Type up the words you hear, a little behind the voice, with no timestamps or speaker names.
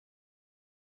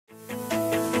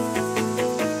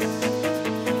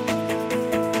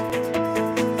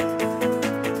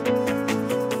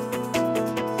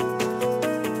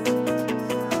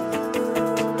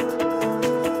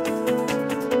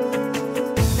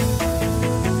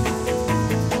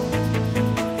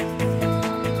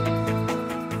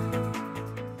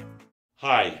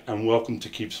and welcome to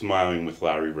Keep Smiling with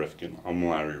Larry Rifkin. I'm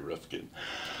Larry Rifkin.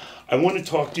 I want to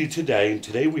talk to you today, and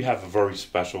today we have a very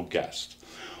special guest.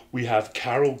 We have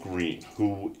Carol Green,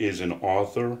 who is an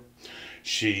author.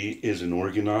 She is an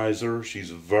organizer.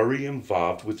 She's very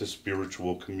involved with the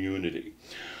spiritual community.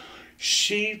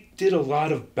 She did a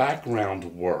lot of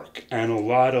background work and a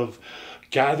lot of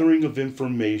gathering of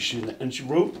information, and she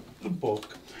wrote the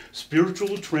book,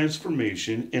 Spiritual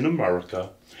Transformation in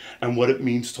America and What It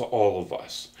Means to All of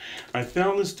Us. I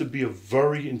found this to be a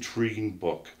very intriguing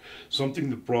book, something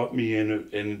that brought me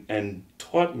in and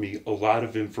taught me a lot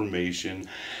of information.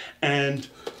 And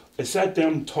I sat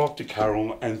down and talked to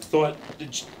Carol and thought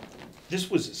that this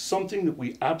was something that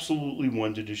we absolutely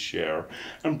wanted to share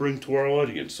and bring to our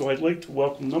audience. So I'd like to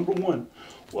welcome, number one,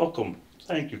 welcome.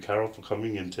 Thank you, Carol, for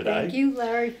coming in today. Thank you,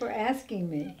 Larry, for asking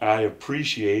me. I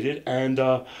appreciate it, and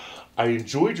I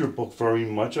enjoyed your book very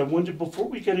much. I wondered, before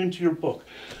we get into your book,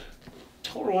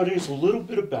 tell our audience a little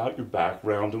bit about your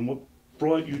background and what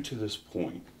brought you to this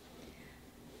point.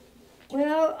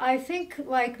 Well, I think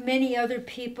like many other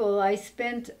people, I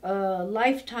spent a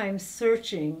lifetime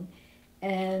searching,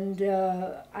 and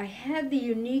I had the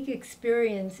unique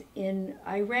experience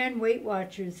I ran Weight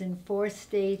Watchers in 4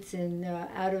 states and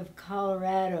out of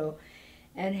Colorado,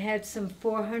 and had some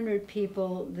 400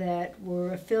 people that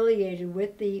were affiliated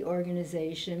with the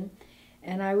organization.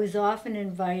 And I was often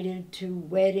invited to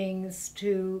weddings,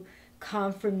 to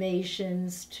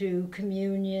confirmations, to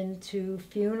communion, to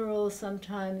funerals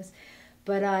sometimes.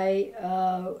 But I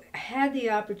had the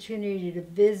opportunity to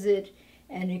visit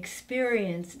and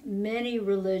experience many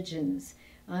religions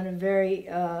on a very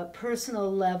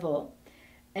personal level,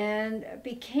 and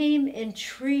became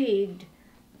intrigued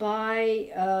by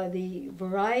the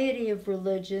variety of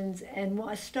religions, and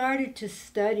started to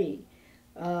study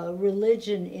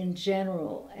religion in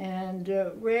general, and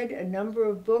read a number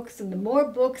of books. And the more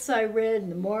books I read and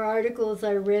the more articles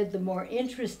I read, the more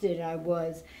interested I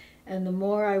was and the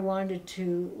more I wanted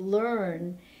to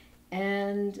learn,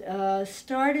 and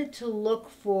started to look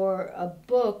for a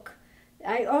book.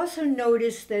 I also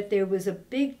noticed that there was a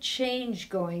big change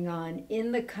going on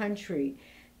in the country,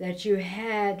 that you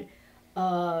had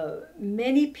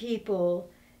many people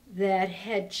that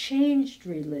had changed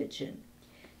religion,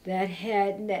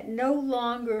 that no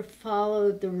longer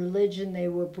followed the religion they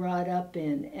were brought up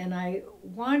in. And I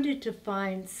wanted to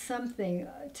find something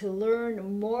to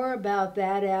learn more about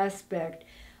that aspect.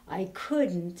 I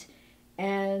couldn't,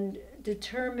 and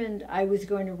determined I was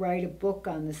going to write a book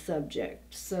on the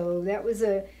subject. So that was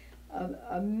a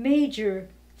major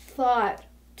thought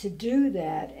to do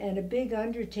that, and a big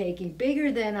undertaking,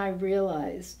 bigger than I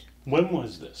realized. When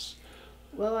was this?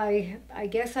 Well, I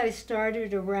guess I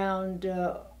started around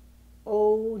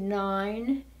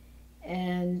 2009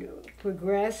 and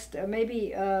progressed,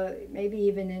 maybe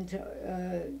even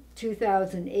into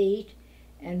 2008,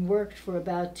 and worked for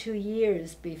about 2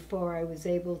 years before I was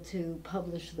able to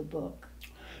publish the book.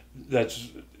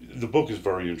 The book is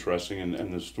very interesting,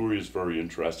 and the story is very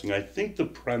interesting. I think the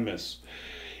premise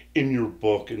in your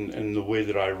book and the way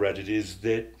that I read it is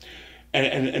that,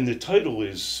 and the title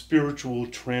is Spiritual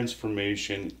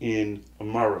Transformation in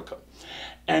America.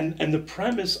 And the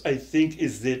premise, I think,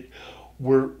 is that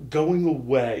we're going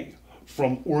away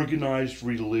from organized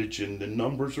religion. The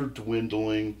numbers are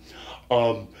dwindling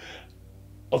of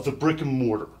the brick and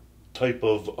mortar type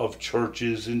of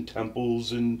churches and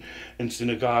temples and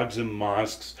synagogues and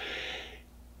mosques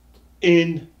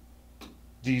in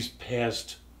these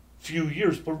past few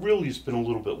years, but really it's been a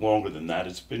little bit longer than that.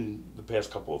 It's been the past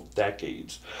couple of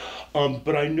decades.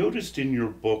 But I noticed in your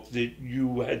book that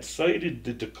you had cited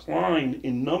the decline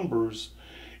in numbers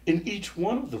in each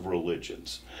one of the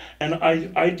religions. And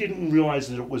I didn't realize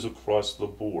that it was across the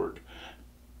board.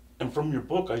 And from your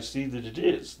book, I see that it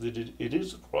is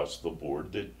across the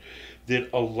board, that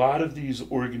a lot of these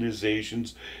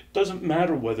organizations, doesn't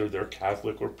matter whether they're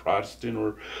Catholic or Protestant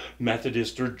or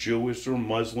Methodist or Jewish or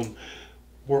Muslim,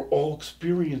 we're all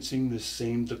experiencing the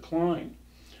same decline.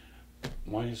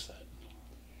 Why is that?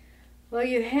 Well,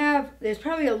 there's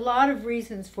probably a lot of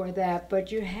reasons for that,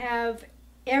 but you have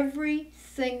every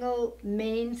single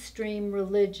mainstream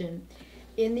religion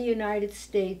in the United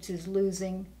States is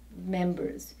losing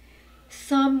members,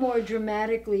 some more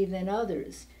dramatically than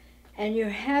others. And you're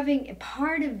having,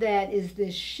 part of that is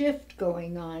this shift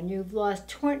going on. You've lost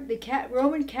the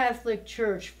Roman Catholic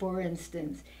Church, for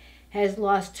instance, has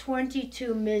lost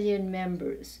 22 million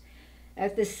members.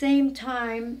 At the same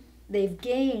time, they've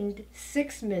gained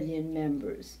 6 million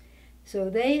members. So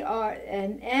they are,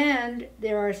 and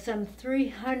there are some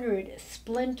 300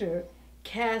 splinter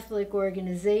Catholic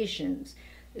organizations,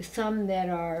 some that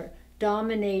are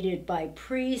dominated by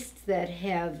priests that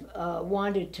have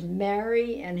wanted to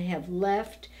marry and have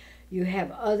left. You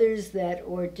have others that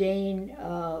ordain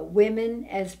women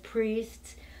as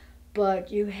priests.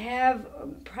 But you have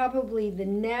probably the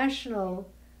National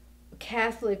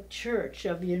Catholic Church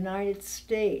of the United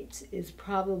States is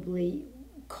probably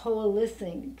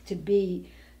coalescing to be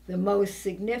the most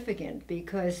significant,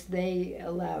 because they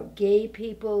allow gay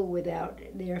people without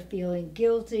their feeling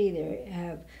guilty. They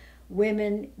have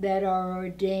women that are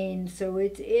ordained. So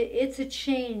it's a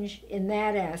change in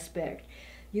that aspect.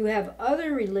 You have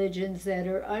other religions that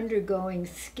are undergoing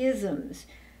schisms.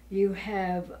 You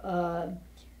have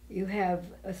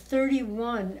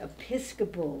 31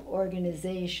 Episcopal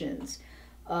organizations,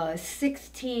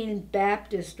 16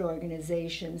 Baptist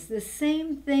organizations. The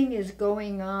same thing is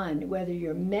going on, whether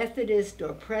you're Methodist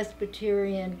or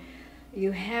Presbyterian.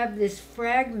 You have this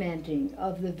fragmenting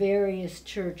of the various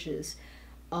churches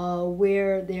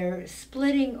where they're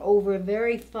splitting over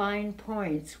very fine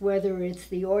points, whether it's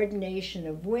the ordination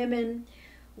of women,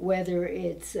 whether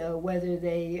it's whether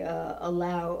they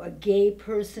allow a gay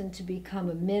person to become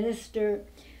a minister.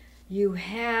 You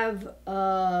have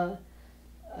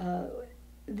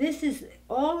this is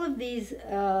all of these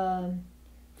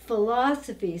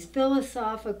philosophies,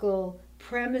 philosophical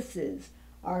premises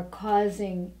are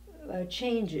causing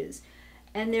changes,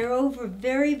 and they're over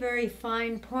very, very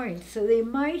fine points. So they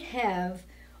might have,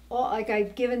 like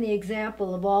I've given the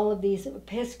example of all of these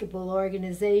Episcopal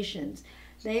organizations,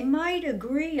 they might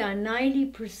agree on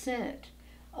 90%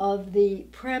 of the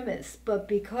premise, but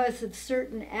because of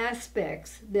certain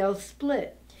aspects, they'll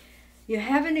split. You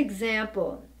have an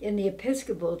example in the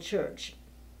Episcopal Church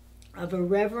of a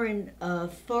Reverend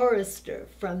Forrester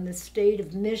from the state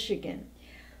of Michigan,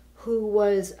 who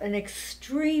was an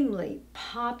extremely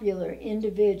popular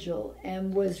individual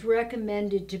and was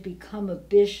recommended to become a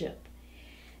bishop,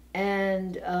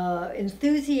 and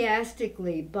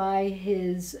enthusiastically by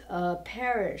his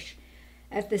parish.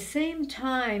 At the same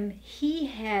time, he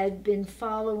had been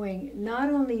following not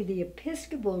only the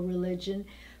Episcopal religion,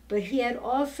 but he had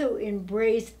also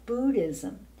embraced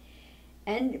Buddhism.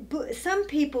 And some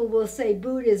people will say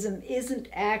Buddhism isn't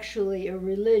actually a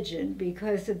religion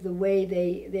because of the way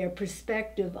their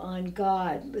perspective on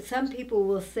God. But some people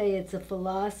will say it's a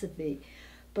philosophy.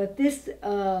 But this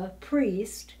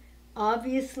priest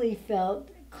obviously felt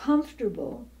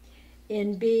comfortable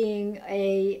in being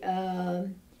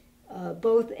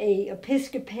both a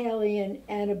Episcopalian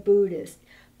and a Buddhist.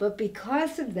 But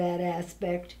because of that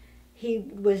aspect, he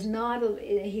was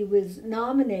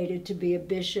nominated to be a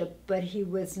bishop, but he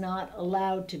was not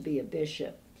allowed to be a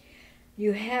bishop.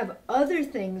 You have other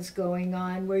things going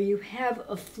on where you have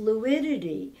a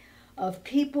fluidity of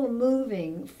people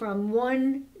moving from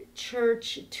one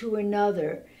church to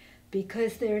another,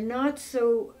 because they're not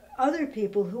so, other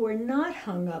people who are not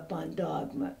hung up on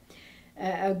dogma.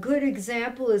 A good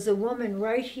example is a woman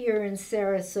right here in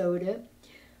Sarasota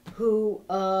who,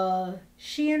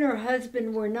 she and her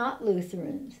husband were not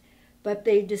Lutherans, but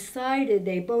they decided,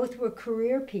 they both were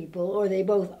career people, or they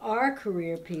both are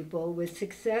career people with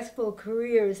successful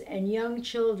careers and young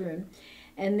children,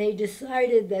 and they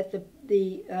decided that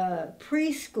the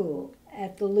preschool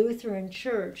at the Lutheran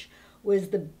church was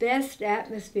the best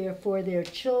atmosphere for their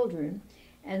children,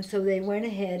 and so they went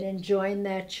ahead and joined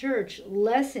that church,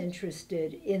 less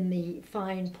interested in the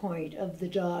fine point of the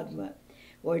dogma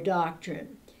or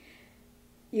doctrine.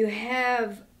 You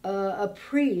have a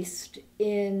priest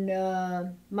in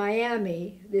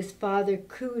Miami, this Father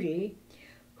Cootie,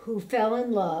 who fell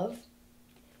in love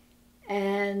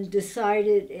and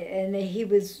decided, and he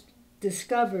was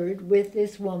discovered with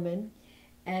this woman,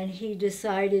 and he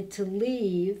decided to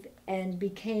leave and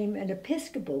became an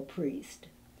Episcopal priest.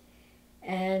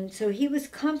 And so he was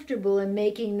comfortable in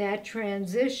making that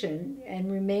transition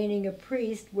and remaining a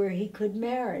priest where he could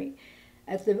marry.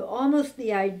 At almost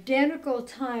the identical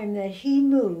time that he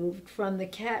moved from the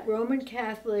Roman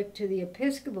Catholic to the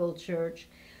Episcopal Church,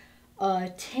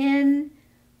 10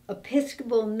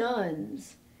 Episcopal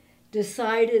nuns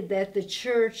decided that the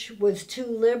church was too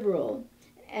liberal,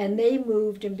 and they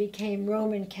moved and became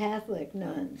Roman Catholic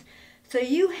nuns. So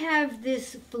you have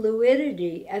this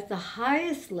fluidity at the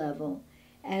highest level,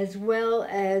 as well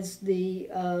as the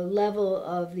level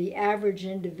of the average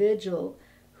individual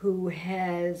who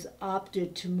has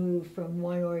opted to move from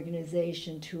one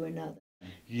organization to another.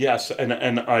 Yes, and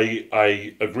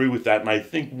I agree with that. And I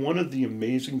think one of the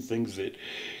amazing things that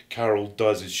Carol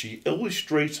does is she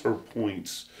illustrates her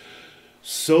points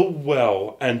so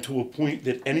well, and to a point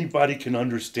that anybody can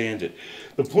understand it.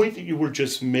 The point that you were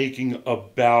just making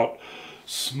about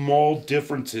small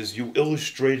differences, you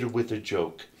illustrated with a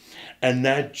joke. and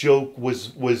that joke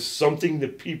was something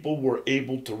that people were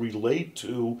able to relate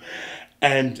to,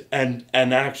 and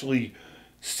actually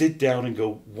sit down and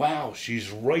go, wow,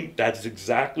 she's right. That's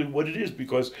exactly what it is.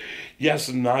 Because, yes,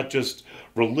 I'm not just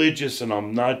religious, and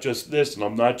I'm not just this, and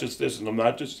I'm not just this, and I'm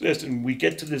not just this. And we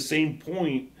get to the same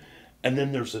point, and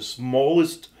then there's the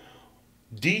smallest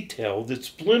detail that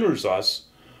splinters us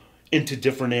into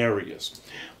different areas.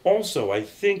 Also, I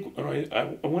think,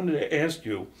 I wanted to ask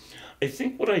you, I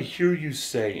think what I hear you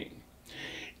saying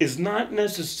is not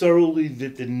necessarily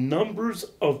that the numbers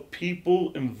of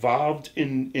people involved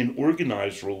in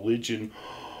organized religion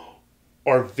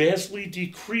are vastly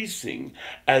decreasing,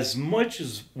 as much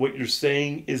as what you're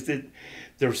saying is that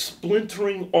they're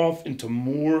splintering off into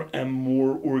more and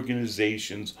more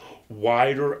organizations,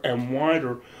 wider and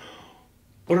wider.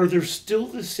 But are there still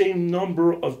the same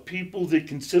number of people that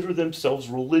consider themselves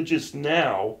religious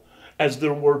now as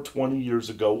there were 20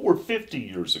 years ago or 50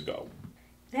 years ago?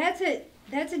 That's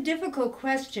a difficult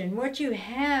question. What you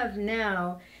have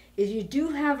now is you do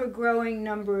have a growing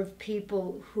number of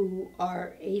people who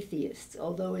are atheists,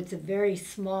 although it's a very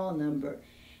small number.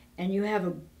 And you have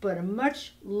a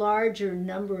much larger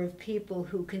number of people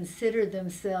who consider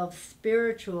themselves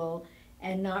spiritual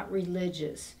and not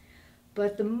religious.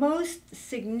 But the most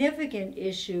significant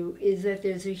issue is that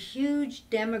there's a huge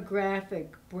demographic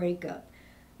breakup.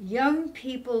 Young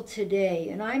people today,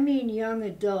 and I mean young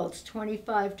adults,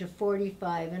 25 to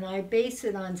 45, and I base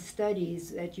it on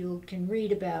studies that you can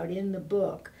read about in the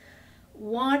book,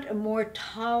 want a more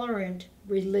tolerant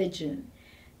religion.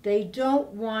 They don't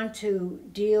want to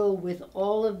deal with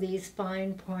all of these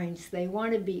fine points. They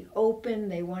want to be open,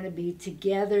 they want to be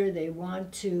together, they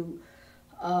want to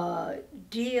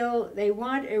they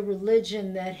want a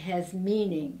religion that has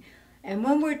meaning. And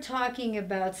when we're talking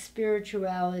about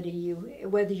spirituality,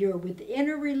 whether you're within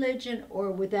a religion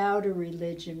or without a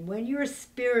religion, when you're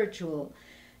spiritual,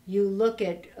 you look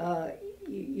at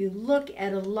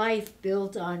a life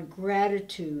built on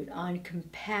gratitude, on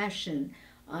compassion,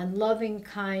 on loving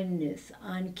kindness,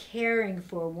 on caring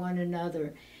for one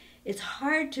another. It's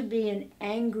hard to be an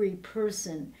angry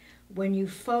person when you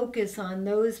focus on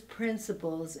those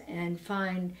principles and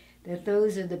find that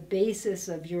those are the basis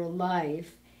of your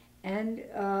life. And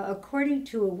according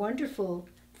to a wonderful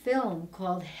film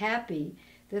called Happy,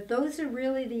 that those are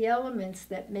really the elements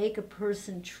that make a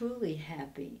person truly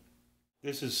happy.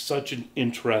 This is such an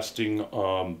interesting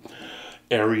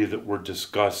area that we're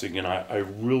discussing, and I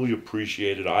really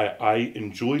appreciate it. I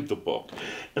enjoyed the book.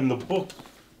 And the book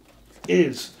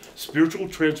is Spiritual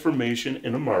Transformation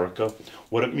in America,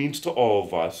 What It Means to All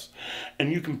of Us.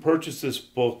 And you can purchase this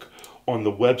book on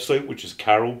the website, which is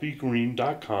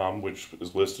carolbgreen.com, which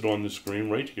is listed on the screen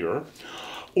right here.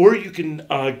 Or you can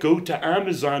go to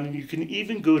Amazon, and you can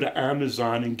even go to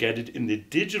Amazon and get it in the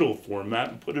digital format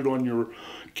and put it on your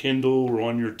Kindle or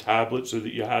on your tablet so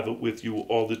that you have it with you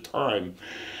all the time.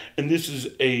 And this is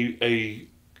a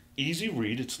easy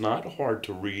read. It's not hard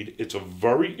to read. It's a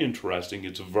very interesting.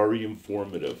 It's very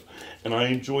informative, and I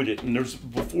enjoyed it. And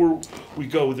before we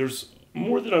go, there's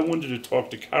more that I wanted to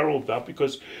talk to Carol about,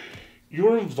 because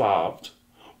you're involved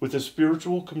with a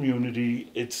spiritual community.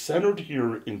 It's centered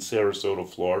here in Sarasota,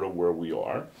 Florida, where we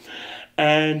are,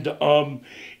 and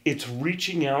it's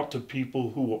reaching out to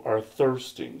people who are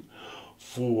thirsting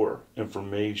for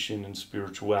information and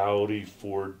spirituality,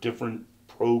 for different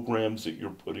programs that you're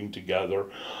putting together.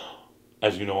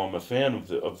 As you know, I'm a fan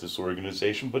of this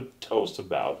organization, but tell us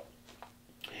about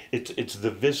it. It's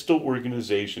the Vista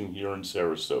organization here in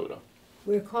Sarasota.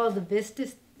 We're called the Vista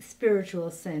Spiritual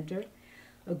Center.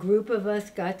 A group of us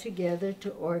got together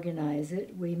to organize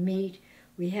it. We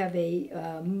have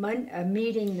a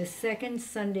meeting the second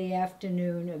Sunday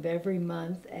afternoon of every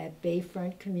month at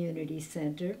Bayfront Community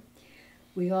Center.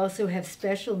 We also have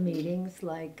special meetings,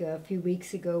 like a few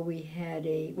weeks ago we had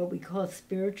what we call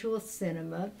spiritual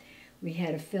cinema. We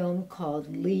had a film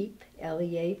called Leap,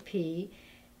 L-E-A-P,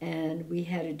 and we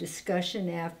had a discussion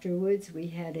afterwards. We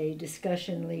had a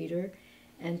discussion leader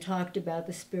and talked about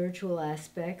the spiritual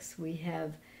aspects. We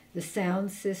have the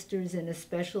Sound Sisters in a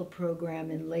special program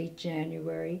in late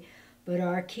January. But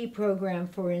our key program,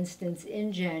 for instance,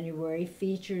 in January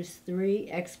features 3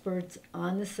 experts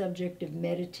on the subject of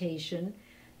meditation.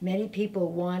 Many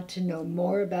people want to know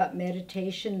more about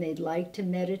meditation. They'd like to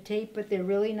meditate, but they're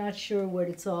really not sure what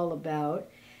it's all about.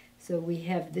 So we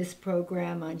have this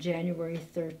program on January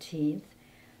 13th.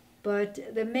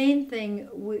 But the main thing,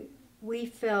 we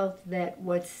felt that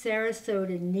what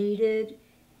Sarasota needed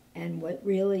and what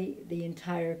really the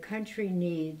entire country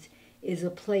needs is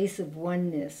a place of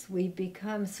oneness. We've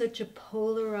become such a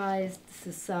polarized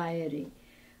society.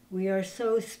 We are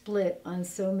so split on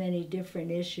so many different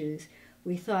issues.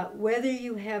 We thought whether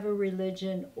you have a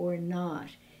religion or not,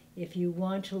 if you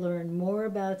want to learn more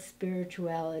about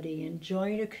spirituality and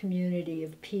join a community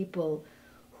of people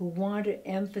who want to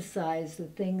emphasize the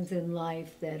things in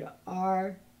life that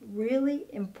are really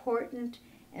important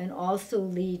and also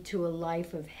lead to a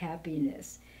life of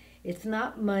happiness. It's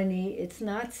not money, it's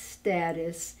not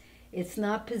status, it's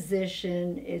not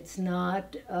position, it's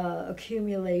not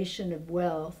accumulation of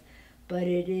wealth, but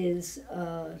it is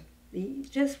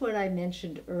just what I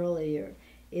mentioned earlier.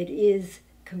 It is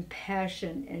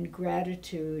compassion and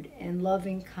gratitude and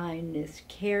loving kindness,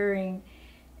 caring,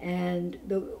 and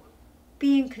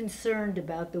being concerned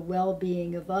about the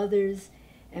well-being of others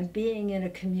and being in a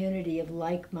community of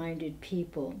like-minded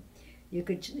people. You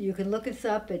can look us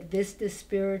up at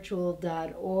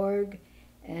vistaspiritual.org,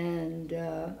 and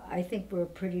I think we're a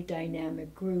pretty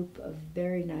dynamic group of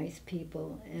very nice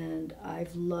people, and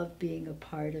I've loved being a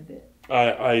part of it.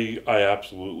 I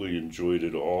absolutely enjoyed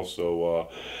it also,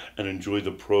 and enjoy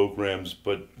the programs,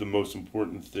 but the most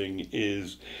important thing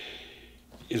is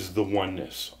the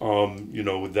oneness.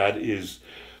 That is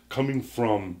coming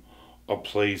from a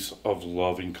place of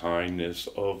loving kindness,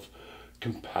 of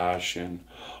compassion,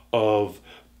 of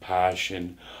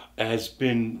passion, has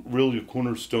been really a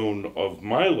cornerstone of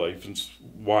my life and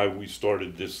why we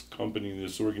started this company,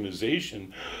 this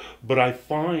organization. But I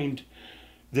find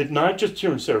that not just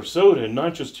here in Sarasota and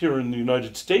not just here in the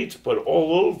United States, but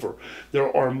all over,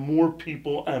 there are more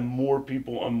people and more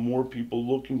people and more people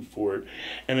looking for it.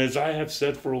 And as I have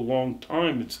said for a long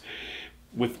time, it's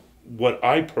with what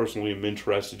I personally am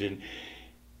interested in,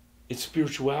 it's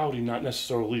spirituality, not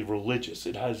necessarily religious.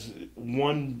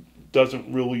 One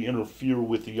doesn't really interfere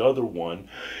with the other one.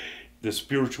 The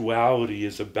spirituality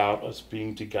is about us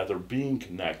being together, being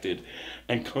connected,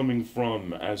 and coming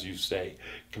from, as you say,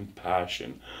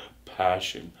 compassion,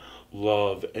 passion,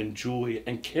 love, and joy,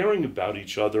 and caring about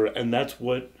each other. And that's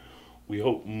what we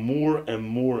hope more and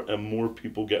more and more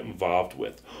people get involved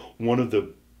with. One of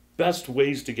the best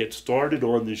ways to get started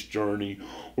on this journey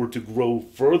or to grow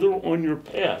further on your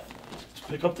path is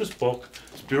pick up this book,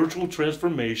 Spiritual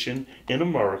Transformation in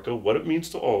America, What It Means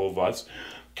to All of Us.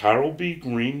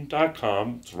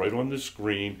 CarolBgreen.com. It's right on the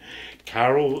screen.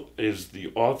 Carol is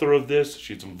the author of this.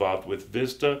 She's involved with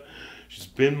Vista. She's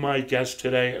been my guest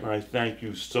today, and I thank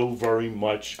you so very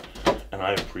much, and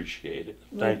I appreciate it.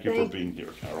 Thank you for being here,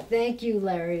 Carol. Thank you,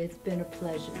 Larry. It's been a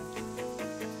pleasure.